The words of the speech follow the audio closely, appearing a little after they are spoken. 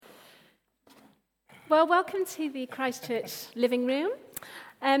Well, welcome to the Christchurch living room.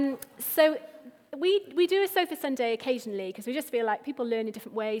 So we do a Sofa Sunday occasionally because we just feel like people learn in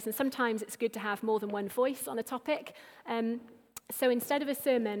different ways, and sometimes it's good to have more than one voice on a topic. So instead of a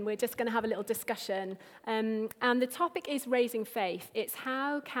sermon, we're just going to have a little discussion. And the topic is raising faith. It's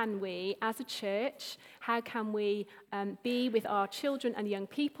how can we, as a church, how can we be with our children and young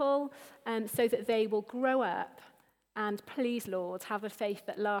people so that they will grow up and please, Lord, have a faith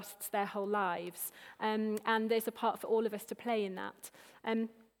that lasts their whole lives. And there's a part for all of us to play in that.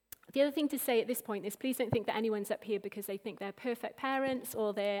 The other thing to say at this point is please don't think that anyone's up here because they think they're perfect parents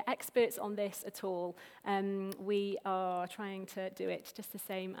or they're experts on this at all. We are trying to do it just the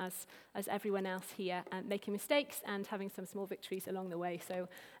same as everyone else here, making mistakes and having some small victories along the way.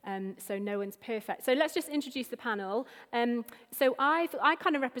 So no one's perfect. So let's just introduce the panel. So I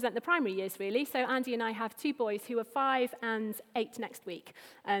kind of represent the primary years, really. So Andy and I have two boys who are 5 and 8 next week.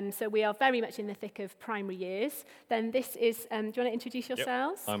 So we are very much in the thick of primary years. Then this is, do you want to introduce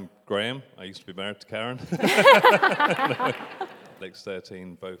yourselves? Yep. I'm Graham. I used to be married to Karen. Next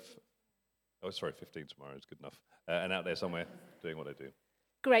 13, both. 15 tomorrow is good enough. And out there somewhere doing what I do.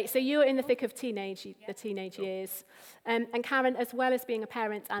 Great. So you're in the thick of the teenage years. And Karen, as well as being a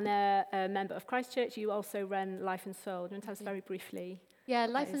parent and a member of Christchurch, you also run Life and Soul. Do you want to tell us very briefly? Yeah,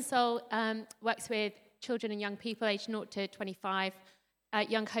 Life and Soul works with children and young people aged 0 to 25,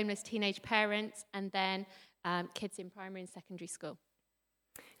 young homeless teenage parents, and then kids in primary and secondary school.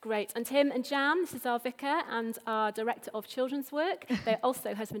 Great. And Tim and Jan, this is our vicar and our director of children's work. They're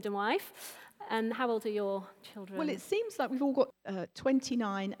also husband and wife. And how old are your children? Well, it seems like we've all got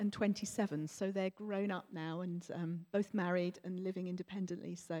 29 and 27, so they're grown up now and both married and living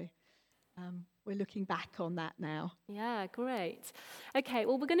independently. So we're looking back on that now. Yeah, great. Okay,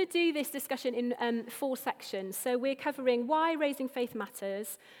 well, we're going to do this discussion in 4 sections. So we're covering why raising faith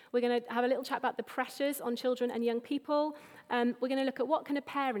matters. We're going to have a little chat about the pressures on children and young people. We're going to look at what can a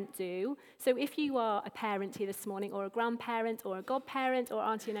parent do. So if you are a parent here this morning, or a grandparent, or a godparent, or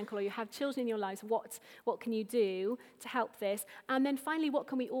auntie and uncle, or you have children in your lives, what can you do to help this? And then finally, what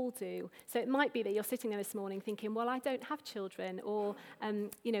can we all do? So it might be that you're sitting there this morning thinking, well, I don't have children, or,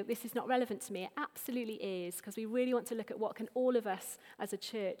 this is not relevant to me. It absolutely is, because we really want to look at what can all of us as a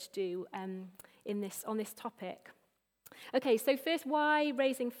church do on this topic. Okay, so first, why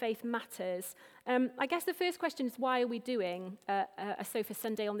raising faith matters. I guess the first question is, why are we doing a Sofa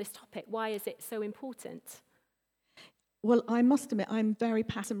Sunday on this topic? Why is it so important? Well, I must admit, I'm very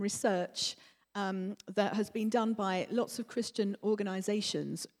passionate research that has been done by lots of Christian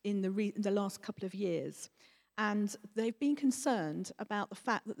organisations in the last couple of years. And they've been concerned about the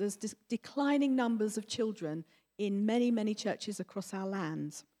fact that there's declining numbers of children in many, many churches across our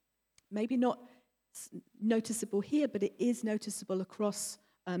land. Maybe not noticeable here, but it is noticeable across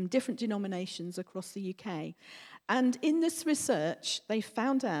different denominations across the UK. And in this research, they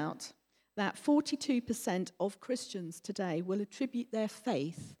found out that 42% of Christians today will attribute their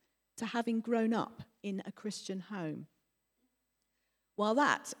faith to having grown up in a Christian home. While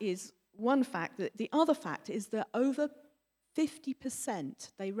that is one fact, the other fact is that over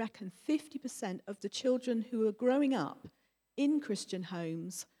 50%, they reckon 50% of the children who are growing up in Christian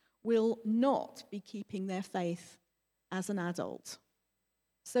homes will not be keeping their faith as an adult.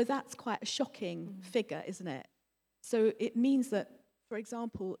 So that's quite a shocking figure, isn't it? So it means that, for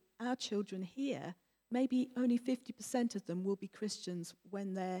example, our children here, maybe only 50% of them will be Christians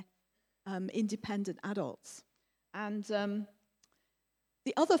when they're independent adults. And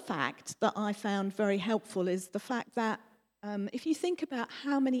the other fact that I found very helpful is the fact that if you think about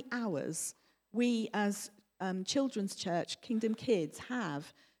how many hours we as Children's Church, Kingdom Kids,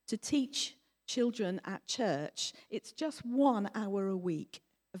 have to teach children at church, it's just 1 hour a week,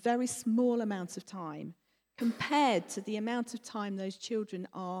 a very small amount of time, compared to the amount of time those children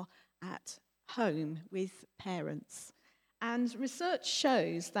are at home with parents. And research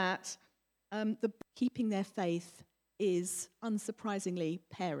shows that the keeping their faith is, unsurprisingly,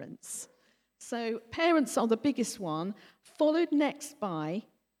 parents. So parents are the biggest one, followed next by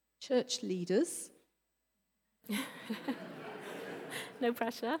church leaders. No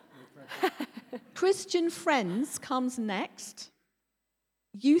pressure. Christian friends comes next,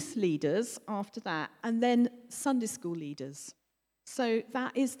 youth leaders after that, and then Sunday school leaders. So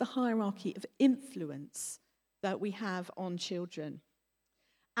that is the hierarchy of influence that we have on children.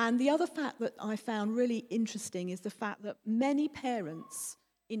 And the other fact that I found really interesting is the fact that many parents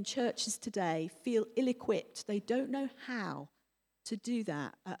in churches today feel ill-equipped. They don't know how to do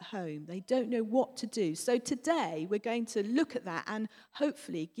that at home. They don't know what to do. So today we're going to look at that and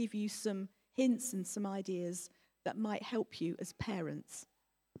hopefully give you some hints and some ideas that might help you as parents.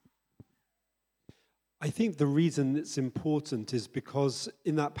 I think the reason it's important is because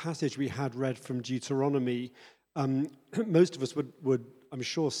in that passage we had read from Deuteronomy, most of us would, I'm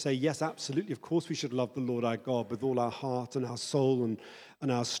sure, say, yes, absolutely, of course we should love the Lord our God with all our heart and our soul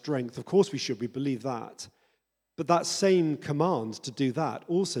and our strength. Of course we should, we believe that. But that same command to do that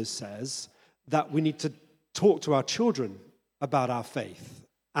also says that we need to talk to our children about our faith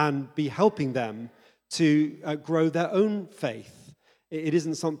and be helping them to grow their own faith. It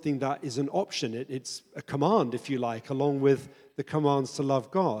isn't something that is an option. It's a command, if you like, along with the commands to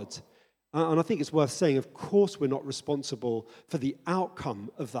love God. And I think it's worth saying, of course, we're not responsible for the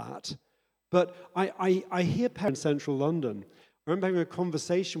outcome of that. But I hear parents in central London. I remember having a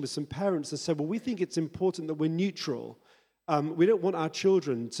conversation with some parents that said, well, we think it's important that we're neutral. We don't want our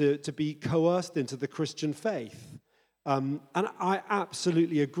children to be coerced into the Christian faith. And I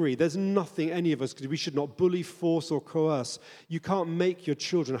absolutely agree. There's nothing any of us could do. We should not bully, force, or coerce. You can't make your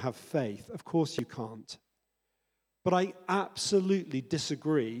children have faith. Of course you can't. But I absolutely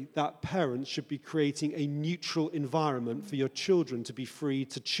disagree that parents should be creating a neutral environment for your children to be free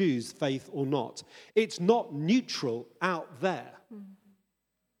to choose faith or not. It's not neutral out there.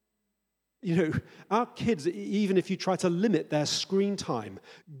 You know, our kids, even if you try to limit their screen time,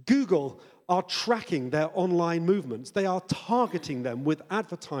 Google are tracking their online movements. They are targeting them with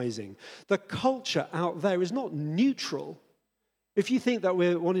advertising. The culture out there is not neutral. If you think that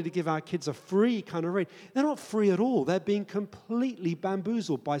we're wanting to give our kids a free kind of reign, they're not free at all. They're being completely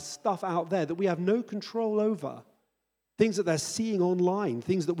bamboozled by stuff out there that we have no control over. Things that they're seeing online,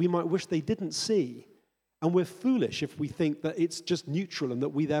 things that we might wish they didn't see. And we're foolish if we think that it's just neutral and that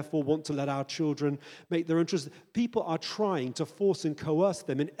we therefore want to let our children make their own choices. People are trying to force and coerce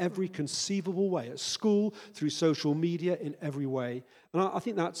them in every conceivable way, at school, through social media, in every way. And I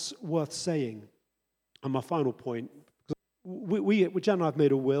think that's worth saying. And my final point, Jen and I have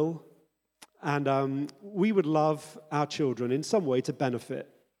made a will, and we would love our children in some way to benefit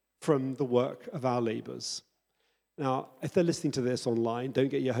from the work of our labours. Now, if they're listening to this online, don't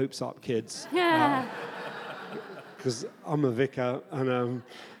get your hopes up, kids. Yeah. Because I'm a vicar, and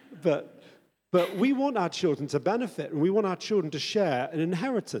but we want our children to benefit, and we want our children to share an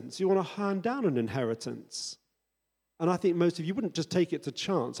inheritance. You want to hand down an inheritance. And I think most of you wouldn't just take it to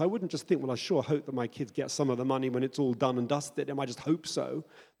chance. I wouldn't just think, well, I sure hope that my kids get some of the money when it's all done and dusted. I might just hope so.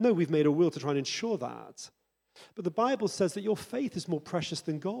 No, we've made a will to try and ensure that. But the Bible says that your faith is more precious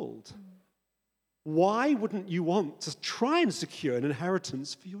than gold. Why wouldn't you want to try and secure an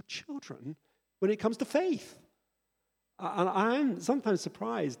inheritance for your children when it comes to faith? And I'm sometimes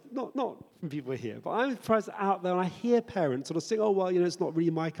surprised, not from people here, but I'm surprised out there, and I hear parents sort of saying, oh, well, it's not really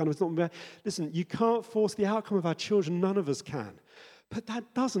my kind of, it's not my. Listen, you can't force the outcome of our children, none of us can. But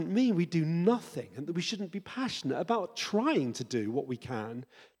that doesn't mean we do nothing and that we shouldn't be passionate about trying to do what we can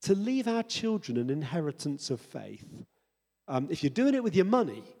to leave our children an inheritance of faith. If you're doing it with your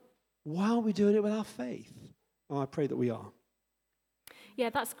money, why are we doing it with our faith? Well, I pray that we are. Yeah,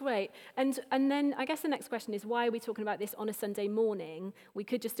 that's great. And then I guess the next question is, why are we talking about this on a Sunday morning? We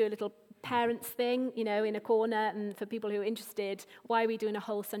could just do a little parents thing, in a corner, and for people who are interested, why are we doing a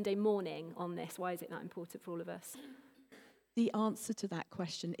whole Sunday morning on this? Why is it that important for all of us? The answer to that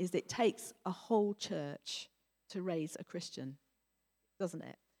question is it takes a whole church to raise a Christian, doesn't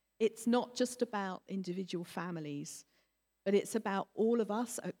it? It's not just about individual families, but it's about all of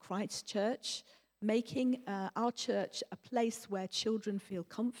us at Christ Church, making our church a place where children feel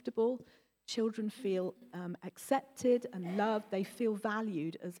comfortable, children feel accepted and loved, they feel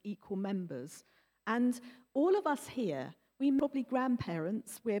valued as equal members. And all of us here, we're probably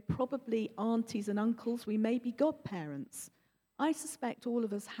grandparents, we're probably aunties and uncles, we may be godparents. I suspect all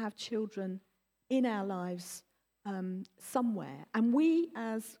of us have children in our lives somewhere. And we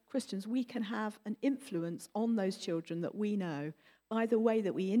as Christians, we can have an influence on those children that we know by the way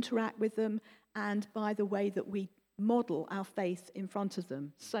that we interact with them and by the way that we model our faith in front of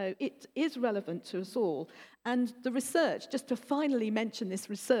them. So it is relevant to us all. And the research, just to finally mention this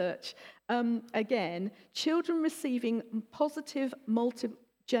research, again, children receiving positive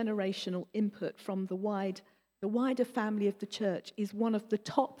multi-generational input from the wider family of the church is one of the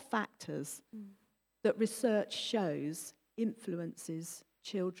top factors that research shows influences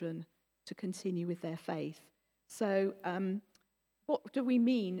children to continue with their faith. So what do we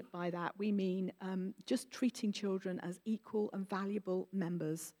mean by that? We mean just treating children as equal and valuable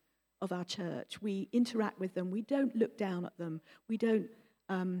members of our church. We interact with them. We don't look down at them. We don't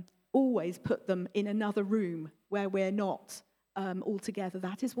always put them in another room where we're not all together.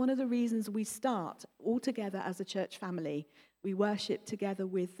 That is one of the reasons we start all together as a church family. We worship together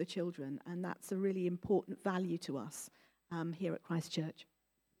with the children, and that's a really important value to us here at Christ Church.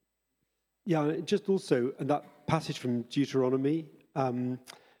 Yeah, just also, and that passage from Deuteronomy,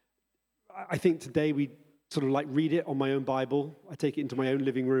 I think today we sort of like read it on my own Bible. I take it into my own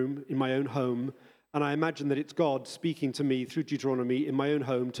living room, in my own home, and I imagine that it's God speaking to me through Deuteronomy in my own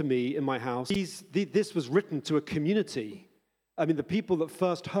home, to me, in my house. This was written to a community. I mean, the people that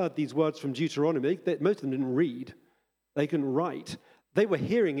first heard these words from Deuteronomy, most of them didn't read. They couldn't write. They were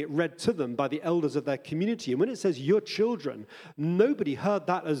hearing it read to them by the elders of their community. And when it says your children, nobody heard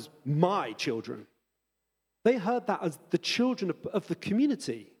that as my children. They heard that as the children of the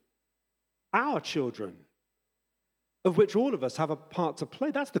community, our children, of which all of us have a part to play.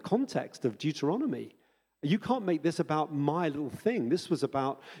 That's the context of Deuteronomy. You can't make this about my little thing. This was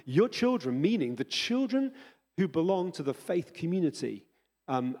about your children, meaning the children who belong to the faith community.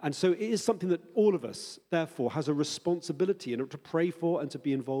 And so it is something that all of us, therefore, has a responsibility to pray for and to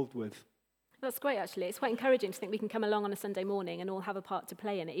be involved with. That's great, actually. It's quite encouraging to think we can come along on a Sunday morning and all have a part to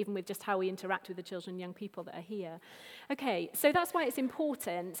play in it, even with just how we interact with the children and young people that are here. Okay, so that's why it's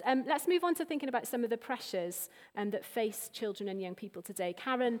important. Let's move on to thinking about some of the pressures that face children and young people today.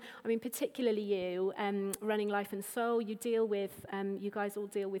 Karen, I mean, particularly you, running Life and Soul, you guys all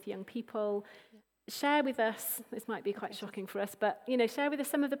deal with young people. Share with us, this might be quite shocking for us, but, share with us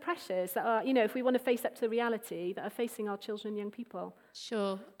some of the pressures that are, if we want to face up to the reality that are facing our children and young people.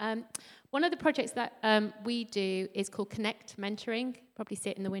 Sure. One of the projects that we do is called Connect Mentoring, probably see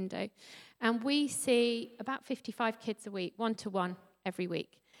it in the window. And we see about 55 kids a week, one-to-one every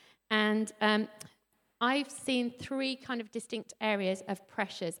week. And I've seen three kind of distinct areas of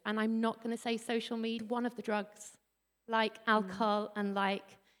pressures, and I'm not going to say social media, one of the drugs, like alcohol and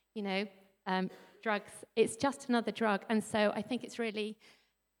like, drugs. It's just another drug. And so I think it's really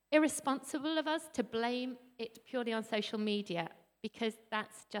irresponsible of us to blame it purely on social media, because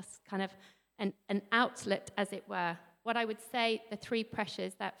that's just kind of an outlet, as it were. What I would say, the three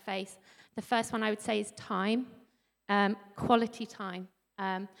pressures that face, the first one I would say is time, quality time.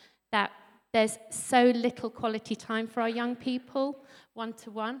 That there's so little quality time for our young people,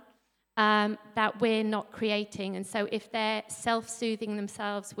 one-to-one, that we're not creating. And so if they're self-soothing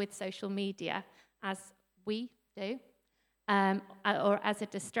themselves with social media, as we do, or as a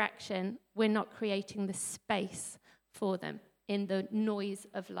distraction, we're not creating the space for them in the noise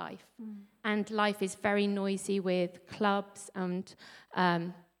of life. And life is very noisy with clubs and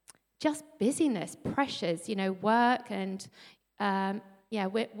just busyness, pressures, work, and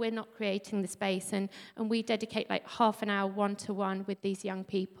we're not creating the space. And we dedicate like half an hour one-to-one with these young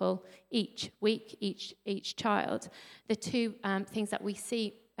people each week, each child. The two things that we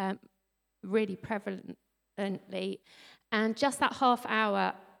see really prevalently, and just that half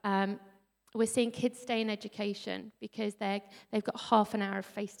hour, we're seeing kids stay in education because they've got half an hour of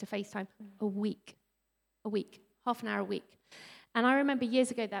face-to-face time a week, half an hour a week. And I remember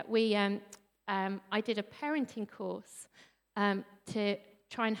years ago that I did a parenting course to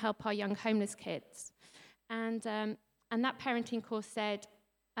try and help our young homeless kids, and that parenting course said,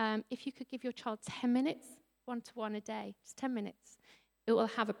 if you could give your child 10 minutes one-to-one a day, just 10 minutes, it will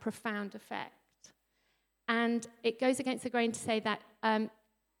have a profound effect. And it goes against the grain to say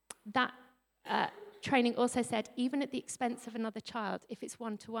that training also said, even at the expense of another child, if it's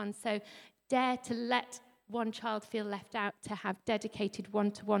one-to-one. So dare to let one child feel left out, to have dedicated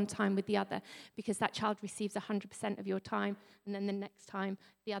one-to-one time with the other, because that child receives 100% of your time, and then the next time,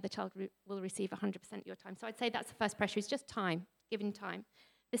 the other child will receive 100% of your time. So I'd say that's the first pressure, is just time, giving time.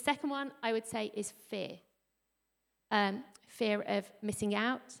 The second one, I would say, is fear. Fear of missing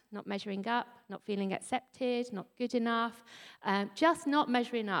out, not measuring up, not feeling accepted, not good enough, just not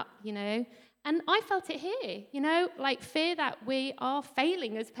measuring up, And I felt it here, like fear that we are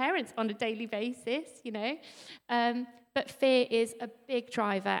failing as parents on a daily basis, But fear is a big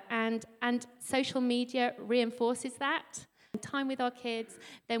driver, and social media reinforces that. Time with our kids,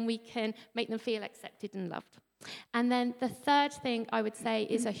 then we can make them feel accepted and loved. And then the third thing I would say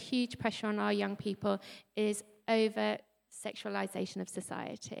is a huge pressure on our young people is over-sexualization of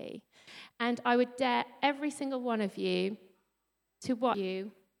society. And I would dare every single one of you to watch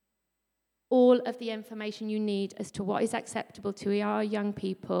all of the information you need as to what is acceptable to our young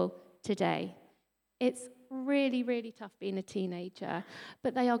people today. It's really, really tough being a teenager,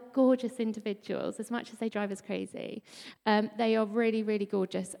 but they are gorgeous individuals, as much as they drive us crazy. They are really, really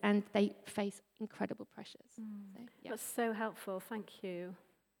gorgeous, and they face incredible pressures. So, yeah. That's so helpful, thank you.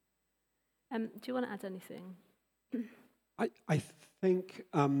 Do you want to add anything? I think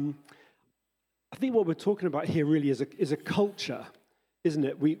what we're talking about here really is a culture, isn't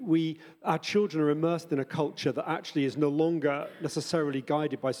it? Our children are immersed in a culture that actually is no longer necessarily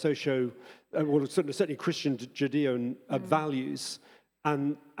guided by certainly Christian Judean values,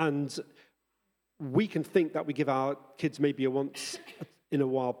 and we can think that we give our kids maybe a once in a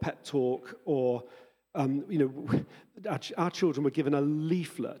while pep talk, or our children were given a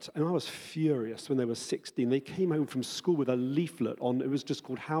leaflet, and I was furious when they were 16. They came home from school with a leaflet it was just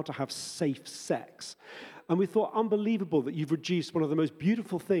called How to Have Safe Sex. And we thought, unbelievable that you've reduced one of the most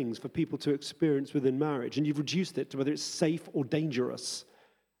beautiful things for people to experience within marriage, and you've reduced it to whether it's safe or dangerous.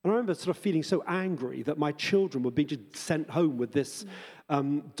 And I remember sort of feeling so angry that my children were being just sent home with this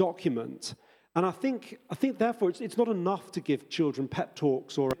document. And I think therefore, it's not enough to give children pep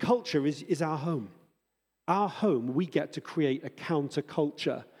talks, or culture is our home. Our home, we get to create a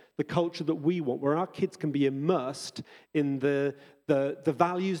counterculture, the culture that we want, where our kids can be immersed in the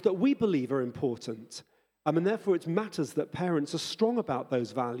values that we believe are important. And therefore, it matters that parents are strong about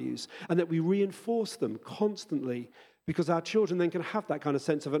those values and that we reinforce them constantly, because our children then can have that kind of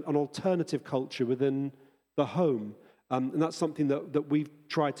sense of an alternative culture within the home. And that's something that we've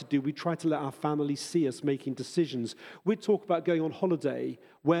tried to do. We try to let our family see us making decisions. We'd talk about going on holiday.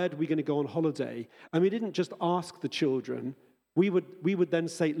 Where are we going to go on holiday? And we didn't just ask the children. We would then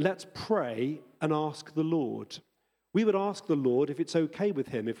say, let's pray and ask the Lord. We would ask the Lord if it's okay with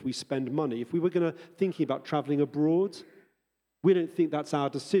him if we spend money. If we were thinking about traveling abroad, we don't think that's our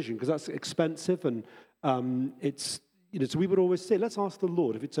decision because that's expensive, and so we would always say, let's ask the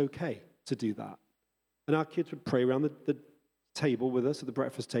Lord if it's okay to do that. And our kids would pray around the table with us at the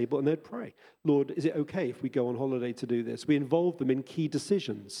breakfast table, and they'd pray, Lord, is it okay if we go on holiday to do this? We involved them in key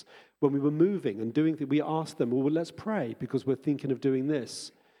decisions. When we were moving and doing things, we asked them, well, let's pray because we're thinking of doing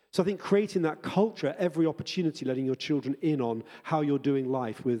this. So I think creating that culture, every opportunity, letting your children in on how you're doing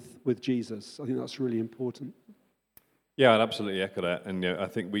life with Jesus, I think that's really important. Yeah, I'd absolutely echo that. And I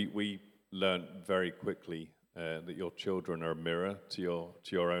think we learned very quickly that your children are a mirror to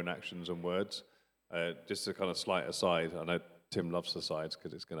your own actions and words. Just a kind of slight aside, I know Tim loves the sides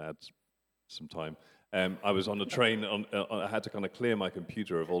because it's going to add some time. I was on a train, I had to kind of clear my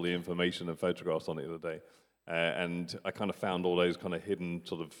computer of all the information and photographs on it the other day. And I kind of found all those kind of hidden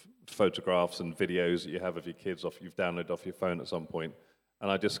sort of photographs and videos that you have of your kids you've downloaded off your phone at some point. And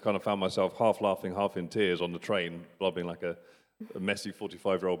I just kind of found myself half laughing, half in tears on the train, blobbing like a messy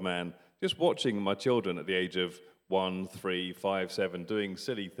 45-year-old man, just watching my children at the age of 1, 3, 5, 7 doing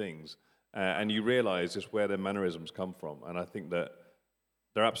silly things. And you realize just where their mannerisms come from. And I think that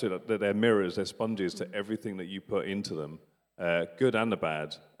they're mirrors, they're sponges to everything that you put into them, good and the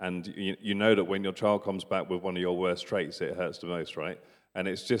bad. And you know that when your child comes back with one of your worst traits, it hurts the most, right? And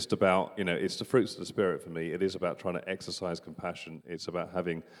it's just about, it's the fruits of the Spirit for me. It is about trying to exercise compassion. It's about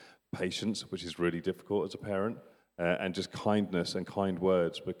having patience, which is really difficult as a parent, and just kindness and kind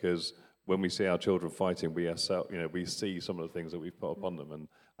words, because when we see our children fighting, we see some of the things that we've put upon them. And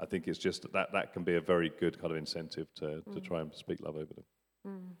I think it's just that can be a very good kind of incentive to try and speak love over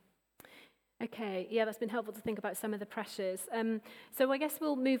them. Okay, yeah, that's been helpful to think about some of the pressures. So I guess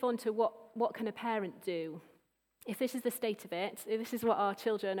we'll move on to what can a parent do? If this is the state of it, if this is what our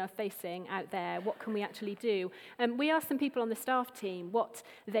children are facing out there, what can we actually do? We asked some people on the staff team what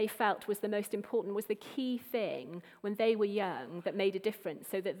they felt was the most important, was the key thing when they were young that made a difference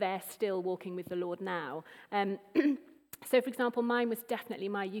so that they're still walking with the Lord now. So, for example, mine was definitely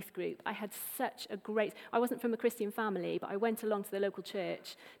my youth group. I had I wasn't from a Christian family, but I went along to the local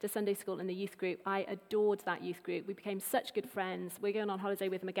church, to Sunday school and the youth group. I adored that youth group. We became such good friends. We're going on holiday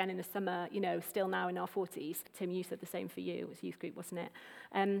with them again in the summer, still now in our 40s. Tim, you said the same for you. It was youth group, wasn't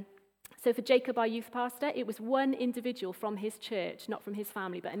it? So for Jacob, our youth pastor, it was one individual from his church, not from his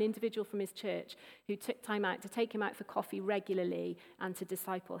family, but an individual from his church who took time out to take him out for coffee regularly and to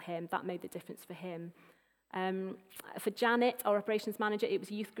disciple him. That made the difference for him. For Janet, our operations manager, it was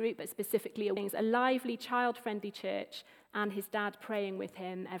youth group, but specifically a lively, child-friendly church, and his dad praying with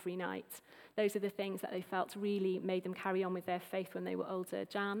him every night. Those are the things that they felt really made them carry on with their faith when they were older.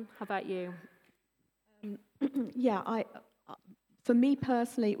 Jan, how about you? For me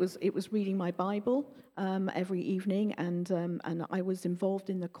personally, it was reading my Bible every evening, and I was involved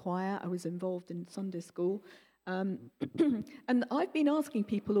in the choir. I was involved in Sunday school, and I've been asking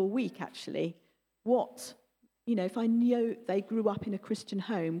people all week actually, if I knew they grew up in a Christian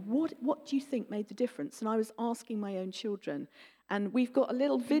home, what do you think made the difference? And I was asking my own children. And we've got a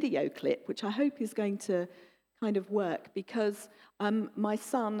little video clip, which I hope is going to kind of work, because my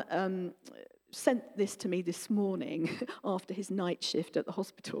son sent this to me this morning after his night shift at the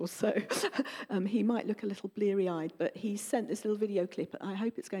hospital. So he might look a little bleary-eyed, but he sent this little video clip. I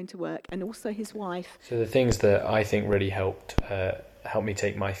hope it's going to work. And also his wife. So the things that I think really helped me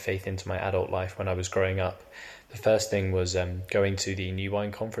take my faith into my adult life when I was growing up. The first thing was going to the New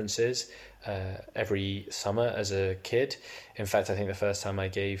Wine conferences. every summer as a kid. In fact, I think the first time I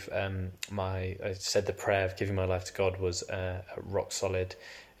gave I said the prayer of giving my life to God was rock solid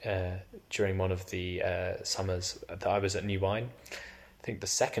during one of the summers that I was at New Wine. I think the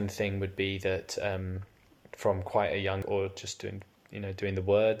second thing would be that from quite a young, or just doing the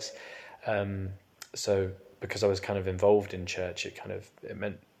words. So because I was kind of involved in church, it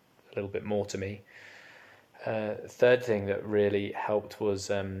meant a little bit more to me. Third thing that really helped was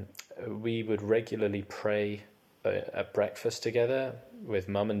we would regularly pray at breakfast together with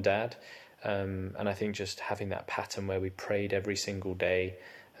mum and dad. And I think just having that pattern where we prayed every single day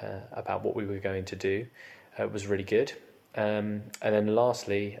about what we were going to do was really good. And then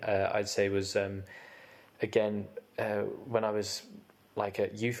lastly, I'd say was, again, when I was like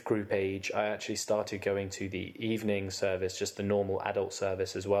at youth group age, I actually started going to the evening service, just the normal adult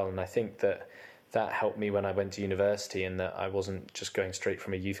service as well. And I think that helped me when I went to university, and that I wasn't just going straight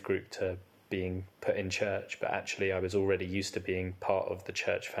from a youth group to being put in church, but actually I was already used to being part of the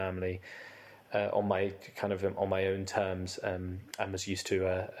church family on my own terms, and was used to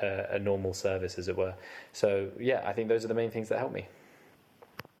a normal service, as it were. So yeah, I think those are the main things that helped me.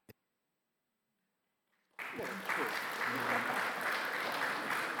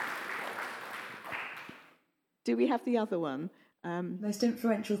 Do we have the other one? Most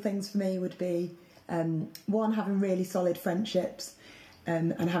influential things for me would be, one, having really solid friendships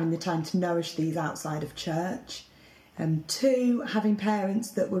and having the time to nourish these outside of church. Two, having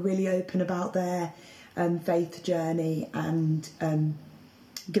parents that were really open about their faith journey and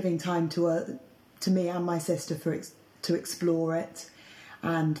giving time to me and my sister to explore it.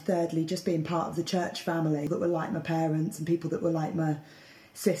 And thirdly, just being part of the church family that were like my parents, and people that were like my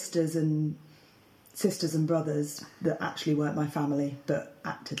sisters and brothers that actually weren't my family but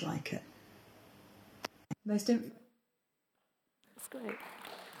acted like it. That's great.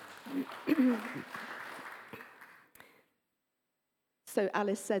 So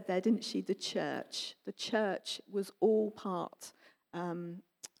Alice said there, didn't she, the church. The church was all part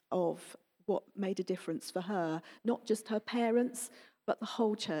of what made a difference for her, not just her parents, but the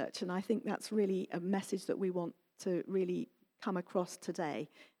whole church. And I think that's really a message that we want to really come across today,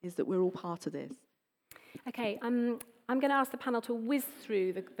 is that we're all part of this. Okay, I'm going to ask the panel to whiz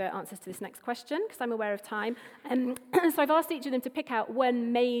through the answers to this next question, because I'm aware of time. So I've asked each of them to pick out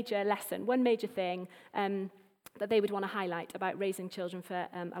one major lesson, one major thing that they would want to highlight about raising children for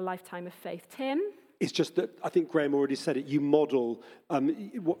a lifetime of faith. Tim? It's just that, I think Graham already said it, you model,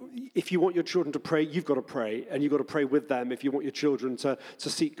 if you want your children to pray, you've got to pray, and you've got to pray with them. If you want your children to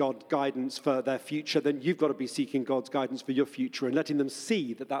seek God's guidance for their future, then you've got to be seeking God's guidance for your future and letting them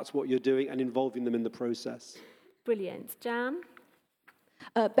see that that's what you're doing and involving them in the process. Brilliant. Jan?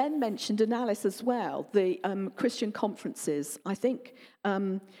 Ben mentioned, and Alice as well, the Christian conferences. I think I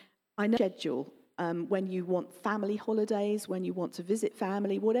know schedule. When you want family holidays, when you want to visit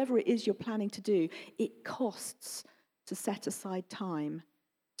family, whatever it is you're planning to do, it costs to set aside time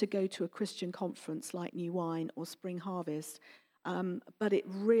to go to a Christian conference like New Wine or Spring Harvest. But it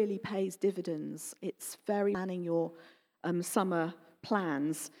really pays dividends. It's very planning your summer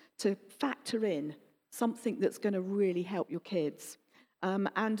plans to factor in something that's going to really help your kids.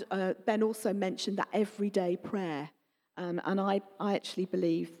 And Ben also mentioned that everyday prayer. And I actually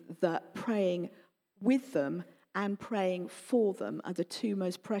believe that praying with them and praying for them are the two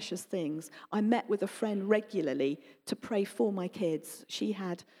most precious things. I met with a friend regularly to pray for my kids. She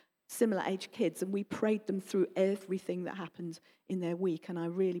had similar age kids, and we prayed them through everything that happened in their week, and I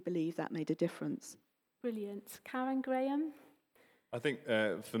really believe that made a difference. Brilliant. Karen, Graham? I think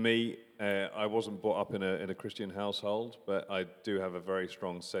for me, I wasn't brought up in a Christian household, but I do have a very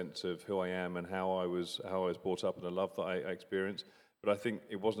strong sense of who I am and how I was brought up and the love that I experienced. But I think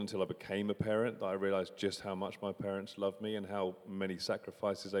it wasn't until I became a parent that I realized just how much my parents loved me and how many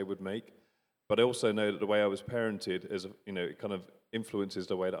sacrifices they would make. But I also know that the way I was parented it kind of influences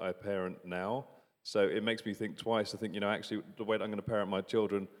the way that I parent now. So it makes me think twice. I think, actually the way that I'm going to parent my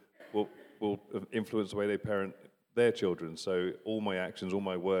children will influence the way they parent their children. So all my actions, all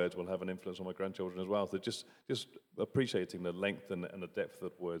my words will have an influence on my grandchildren as well. So just appreciating the length and the depth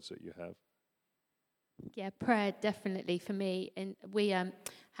of words that you have. Yeah, prayer definitely for me. And we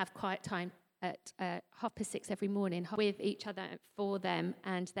have quiet time at 6:30 every morning with each other for them.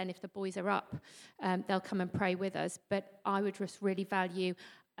 And then if the boys are up, they'll come and pray with us. But I would just really value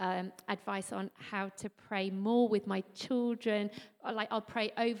advice on how to pray more with my children. I'll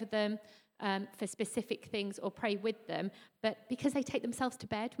pray over them for specific things or pray with them. But because they take themselves to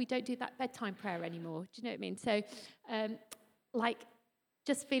bed, we don't do that bedtime prayer anymore. Do you know what I mean? So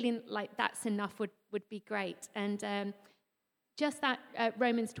just feeling like that's enough would be great. And just that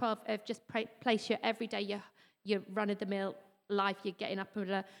Romans 12 of just place your everyday, your run-of-the-mill life, you're getting up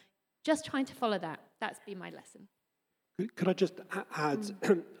and just trying to follow that. That's been my lesson. Could I just add,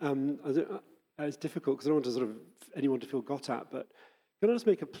 it's difficult because I don't want to sort of anyone to feel got at, but can I just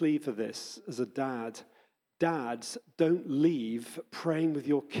make a plea for this as a dad? Dads, don't leave praying with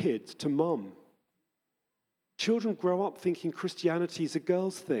your kids to mum. Children grow up thinking Christianity is a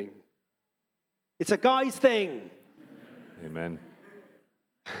girl's thing. It's a guy's thing. Amen.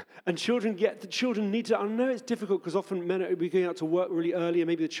 And children need to, I know it's difficult because often men are going out to work really early and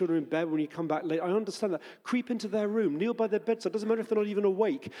maybe the children are in bed when you come back late. I understand that. Creep into their room, kneel by their bedside. Doesn't matter if they're not even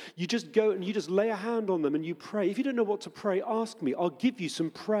awake. You just go and you just lay a hand on them and you pray. If you don't know what to pray, ask me. I'll give you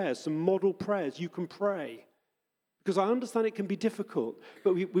some prayers, some model prayers you can pray. Because I understand it can be difficult,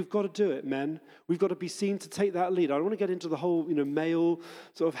 but we've got to do it, men. We've got to be seen to take that lead. I don't want to get into the whole, male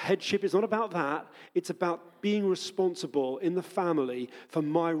sort of headship. It's not about that. It's about being responsible in the family for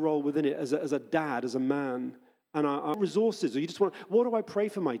my role within it as a dad, as a man. And our resources, or you just want, what do I pray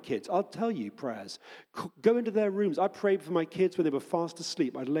for my kids? I'll tell you prayers. Go into their rooms. I prayed for my kids when they were fast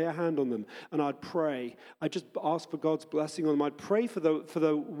asleep. I'd lay a hand on them and I'd pray. I'd just ask for God's blessing on them. I'd pray for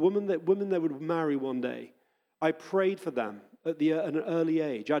the women they would marry one day. I prayed for them at an early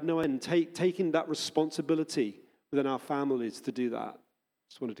age. I'd know and taking that responsibility within our families to do that.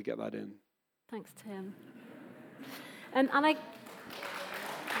 Just wanted to get that in. Thanks, Tim.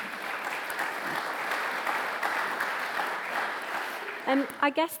 I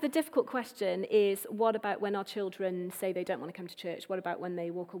guess the difficult question is, what about when our children say they don't want to come to church? What about when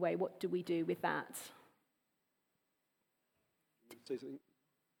they walk away? What do we do with that? Say something.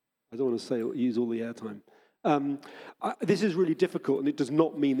 I don't want to use all the airtime. This is really difficult, and it does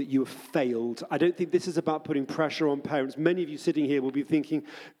not mean that you have failed. I don't think this is about putting pressure on parents. Many of you sitting here will be thinking,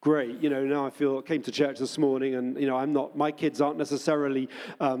 great, now I came to church this morning, and, my kids aren't necessarily,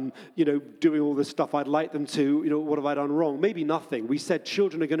 doing all this stuff I'd like them to. What have I done wrong? Maybe nothing. We said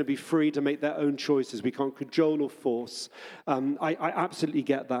children are going to be free to make their own choices. We can't cajole or force. I absolutely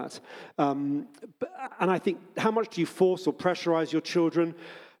get that. And I think, how much do you force or pressurize your children?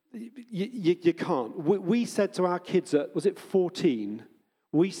 You can't. We said to our kids was it 14?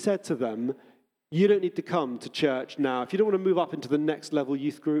 We said to them, you don't need to come to church now. If you don't want to move up into the next level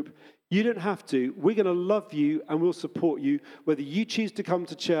youth group, you don't have to. We're going to love you and we'll support you, whether you choose to come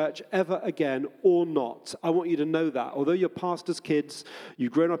to church ever again or not. I want you to know that. Although you're pastor's kids,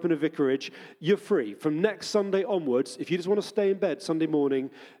 you've grown up in a vicarage, you're free. From next Sunday onwards, if you just want to stay in bed Sunday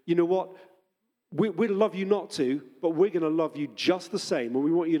morning, you know what? We'd love you not to, but we're going to love you just the same. And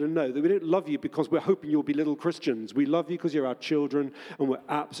we want you to know that we don't love you because we're hoping you'll be little Christians. We love you because you're our children, and we're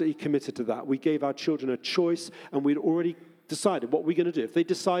absolutely committed to that. We gave our children a choice, and we'd already decided what we're going to do. If they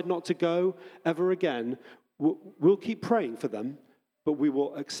decide not to go ever again, we'll keep praying for them, but we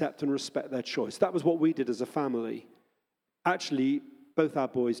will accept and respect their choice. That was what we did as a family. Actually, both our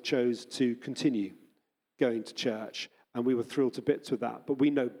boys chose to continue going to church, and we were thrilled to bits with that. But we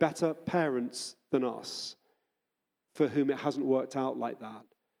know better parents than us for whom it hasn't worked out like that.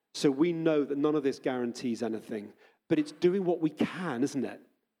 So we know that none of this guarantees anything, but it's doing what we can, isn't it?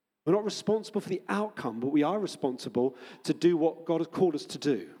 We're not responsible for the outcome, but we are responsible to do what God has called us to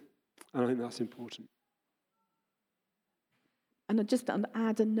do. And I think that's important. And I'll just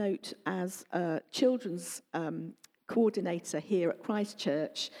add a note as a children's coordinator here at Christ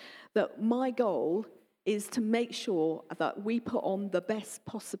Church, that my goal is to make sure that we put on the best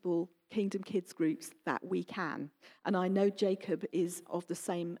possible Kingdom Kids groups that we can. And I know Jacob is of the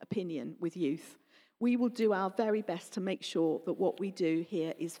same opinion with youth. We will do our very best to make sure that what we do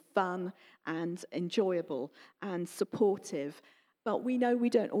here is fun and enjoyable and supportive. But we know we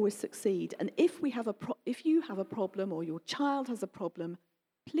don't always succeed. And if you have a problem or your child has a problem,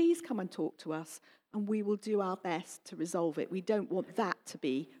 please come and talk to us, and we will do our best to resolve it. We don't want that to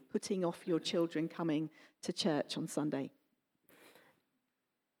be putting off your children coming to church on Sunday.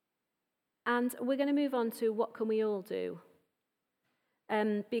 And we're going to move on to what can we all do?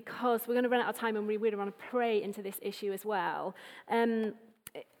 Because we're going to run out of time and we really want to pray into this issue as well.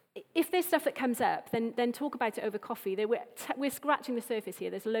 If there's stuff that comes up, then talk about it over coffee. We're scratching the surface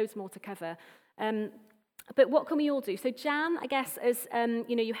here. There's loads more to cover. But what can we all do? So Jan, I guess, as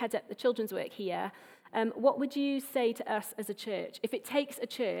you head up the children's work here, what would you say to us as a church? If it takes a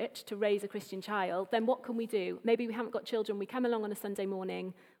church to raise a Christian child, then what can we do? Maybe we haven't got children. We come along on a Sunday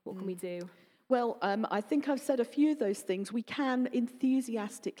morning. What can we do? Well, I think I've said a few of those things. We can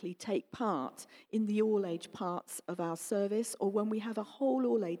enthusiastically take part in the all-age parts of our service, or when we have a whole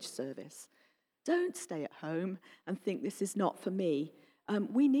all-age service. Don't stay at home and think this is not for me.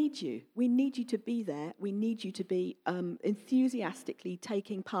 we need you. We need you to be there. We need you to be enthusiastically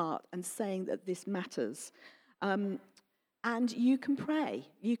taking part and saying that this matters. And you can pray.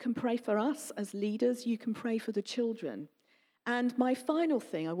 You can pray for us as leaders. You can pray for the children. And my final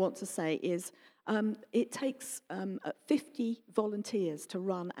thing I want to say is it takes 50 volunteers to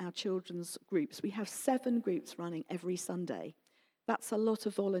run our children's groups. We have 7 groups running every Sunday. That's a lot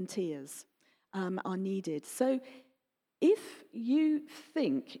of volunteers are needed. So if you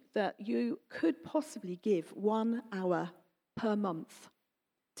think that you could possibly give 1 hour per month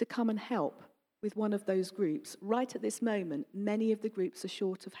to come and help with one of those groups, right at this moment, many of the groups are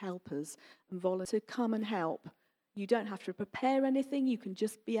short of helpers and volunteers to come and help. You don't have to prepare anything, you can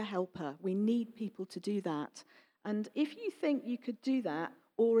just be a helper. We need people to do that. And if you think you could do that,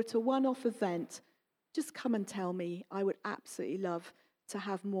 or at a one-off event, just come and tell me. I would absolutely love to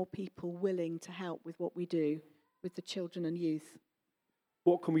have more people willing to help with what we do with the children and youth.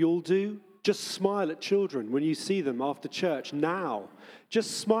 What can we all do? Just smile at children when you see them after church now.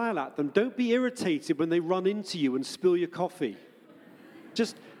 Just smile at them. Don't be irritated when they run into you and spill your coffee.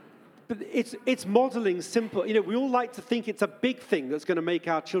 But it's modeling simple. We all like to think it's a big thing that's going to make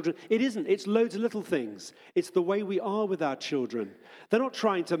our children. It isn't. It's loads of little things. It's the way we are with our children. They're not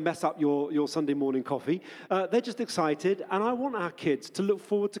trying to mess up your Sunday morning coffee. They're just excited. And I want our kids to look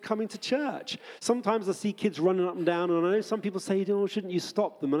forward to coming to church. Sometimes I see kids running up and down, and I know some people say, shouldn't you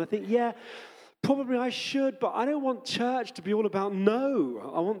stop them? And I think, yeah, probably I should, but I don't want church to be all about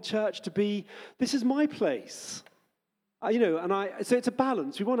no. I want church to be, this is my place. So it's a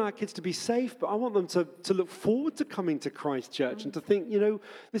balance. We want our kids to be safe, but I want them to look forward to coming to Christ Church and to think,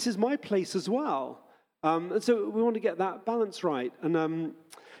 this is my place as well. And so we want to get that balance right. And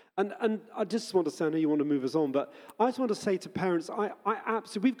I just want to say, I know you want to move us on, but I just want to say to parents, I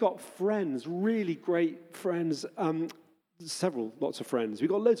absolutely, we've got friends, really great friends, lots of friends. We've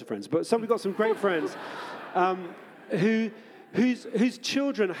got loads of friends, but we've got some great friends whose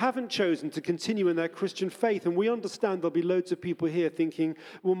children haven't chosen to continue in their Christian faith. And we understand there'll be loads of people here thinking,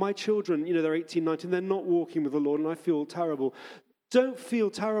 well, my children, they're 18, 19, they're not walking with the Lord, and I feel terrible. Don't feel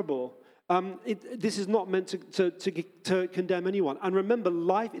terrible. This is not meant to condemn anyone. And remember,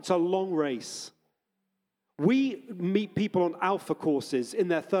 life, it's a long race. We meet people on alpha courses in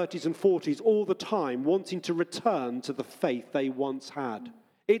their 30s and 40s all the time wanting to return to the faith they once had.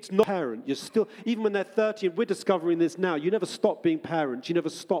 It's not parent. You're still, even when they're 30, and we're discovering this now, you never stop being parents. You never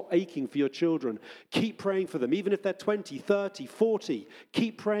stop aching for your children. Keep praying for them. Even if they're 20, 30, 40,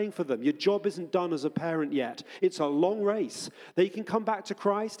 keep praying for them. Your job isn't done as a parent yet. It's a long race. They can come back to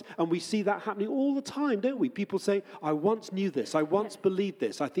Christ, and we see that happening all the time, don't we? People say, I once knew this. I once believed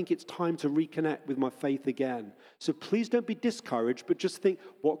this. I think it's time to reconnect with my faith again. So please don't be discouraged, but just think,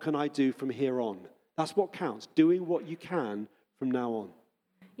 what can I do from here on? That's what counts, doing what you can from now on.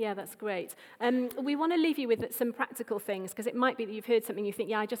 Yeah, that's great. We want to leave you with some practical things, because it might be that you've heard something you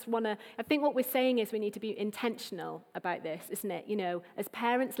think, I think what we're saying is we need to be intentional about this, isn't it? As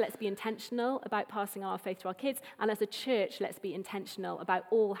parents, let's be intentional about passing our faith to our kids, and as a church, let's be intentional about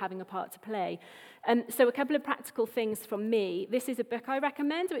all having a part to play. So a couple of practical things from me. This is a book I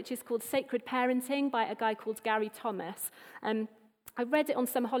recommend, which is called Sacred Parenting by a guy called Gary Thomas. I read it on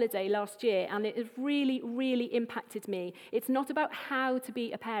some holiday last year, and it has really, really impacted me. It's not about how to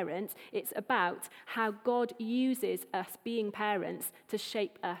be a parent. It's about how God uses us being parents to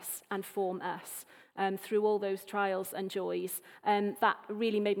shape us and form us through all those trials and joys. That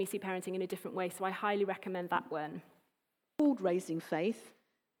really made me see parenting in a different way, so I highly recommend that one. Called Raising Faith,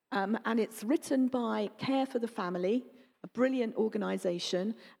 and it's written by Care for the Family, a brilliant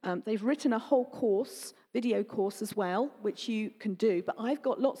organisation. They've written a whole course, video course as well, which you can do. But I've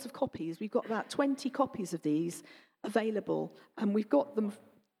got lots of copies. We've got about 20 copies of these available. And we've got them,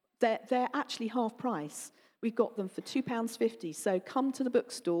 they're actually half price. We've got them for £2.50. So come to the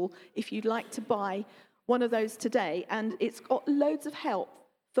bookstall if you'd like to buy one of those today. And it's got loads of help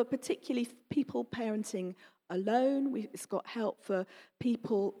for particularly people parenting alone. It's got help for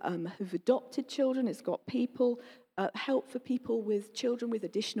people who've adopted children. It's got help for people with children with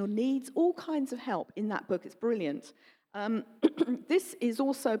additional needs, all kinds of help in that book. It's brilliant. This is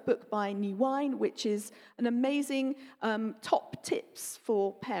also a book by New Wine, which is an amazing top tips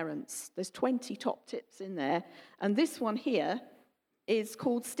for parents. There's 20 top tips in there. And this one here is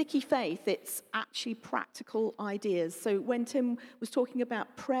called Sticky Faith. It's actually practical ideas. So when Tim was talking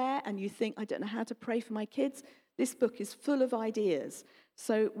about prayer and you think, I don't know how to pray for my kids, this book is full of ideas.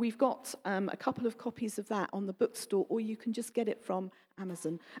 So we've got a couple of copies of that on the bookstore, or you can just get it from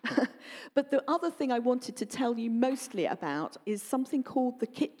Amazon. But the other thing I wanted to tell you mostly about is something called the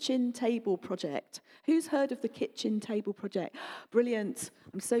Kitchen Table Project. Who's heard of the Kitchen Table Project? Brilliant.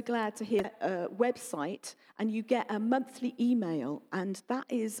 I'm so glad to hear a website, and you get a monthly email, and that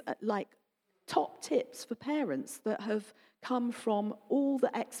is like top tips for parents that have come from all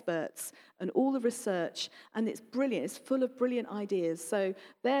the experts and all the research, and it's brilliant. It's full of brilliant ideas. So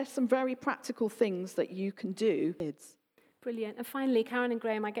there's some very practical things that you can do. Brilliant. And finally, Karen and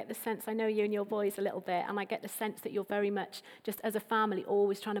Graham, I get the sense, I know you and your boys a little bit, and I get the sense that you're very much, just as a family,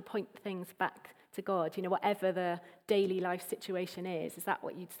 always trying to point things back to God, whatever the daily life situation is. Is that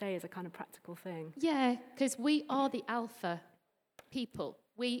what you'd say as a kind of practical thing? Yeah, because we are the alpha people.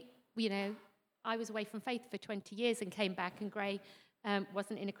 I was away from faith for 20 years and came back, and Gray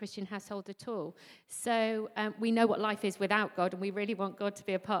wasn't in a Christian household at all. So we know what life is without God, and we really want God to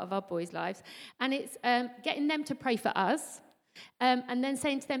be a part of our boys' lives. And it's getting them to pray for us, and then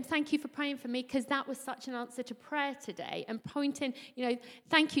saying to them, thank you for praying for me, because that was such an answer to prayer today, and pointing,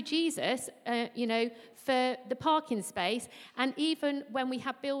 thank you, Jesus, for the parking space. And even when we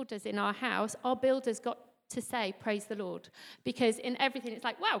have builders in our house, our builders got to say, praise the Lord, because in everything it's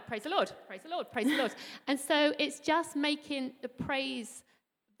like, wow, praise the Lord, praise the Lord, praise the Lord. And so it's just making the praise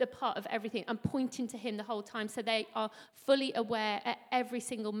the part of everything and pointing to him the whole time, so they are fully aware at every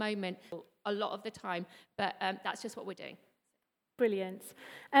single moment, a lot of the time, but that's just what we're doing. Brilliant.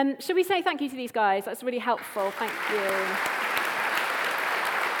 Should we say thank you to these guys? That's really helpful. Thank you.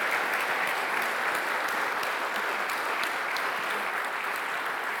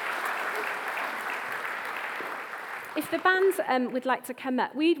 If the band would like to come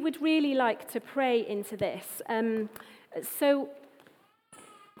up, we would really like to pray into this.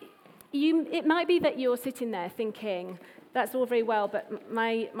 It might be that you're sitting there thinking, that's all very well, but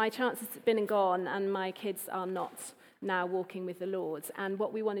my chances have been and gone, and my kids are not now walking with the Lord. And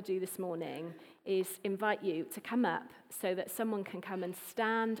what we want to do this morning is invite you to come up so that someone can come and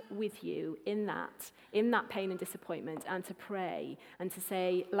stand with you in that pain and disappointment, and to pray and to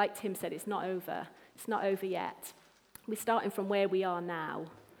say, like Tim said, it's not over. It's not over yet. We're starting from where we are now.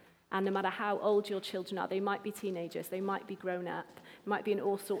 And no matter how old your children are, they might be teenagers, they might be grown up, might be in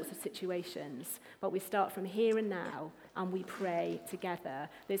all sorts of situations, but we start from here and now, and we pray together.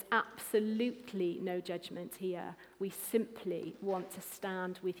 There's absolutely no judgment here. We simply want to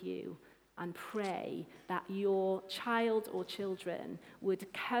stand with you and pray that your child or children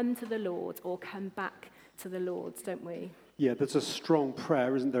would come to the Lord or come back to the Lord, don't we? Yeah, there's a strong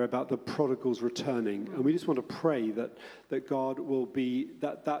prayer, isn't there, about the prodigals returning. And we just want to pray that God will be,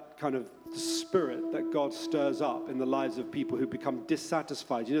 that kind of spirit that God stirs up in the lives of people who become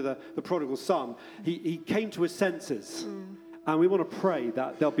dissatisfied. The prodigal son, he came to his senses. And we want to pray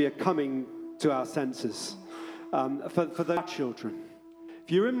that there'll be a coming to our senses for their children.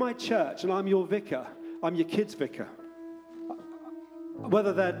 If you're in my church and I'm your vicar, I'm your kids' vicar.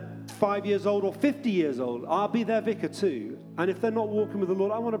 Whether they're 5 years old or 50 years old, I'll be their vicar too. And if they're not walking with the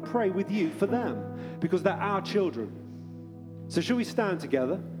Lord, I want to pray with you for them, because they're our children. So shall we stand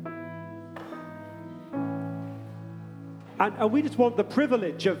together? And we just want the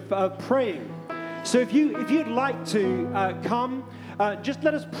privilege of praying. So if you'd like to come, just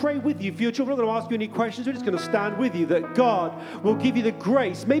let us pray with you. For your children, we're not going to ask you any questions. We're just going to stand with you, that God will give you the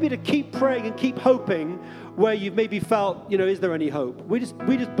grace, maybe to keep praying and keep hoping where you've maybe felt, is there any hope? We just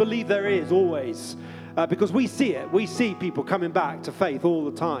believe there is always, because we see it. We see people coming back to faith all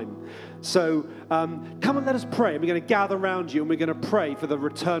the time. So come and let us pray. And we're going to gather around you, and we're going to pray for the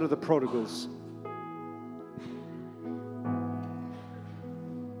return of the prodigals.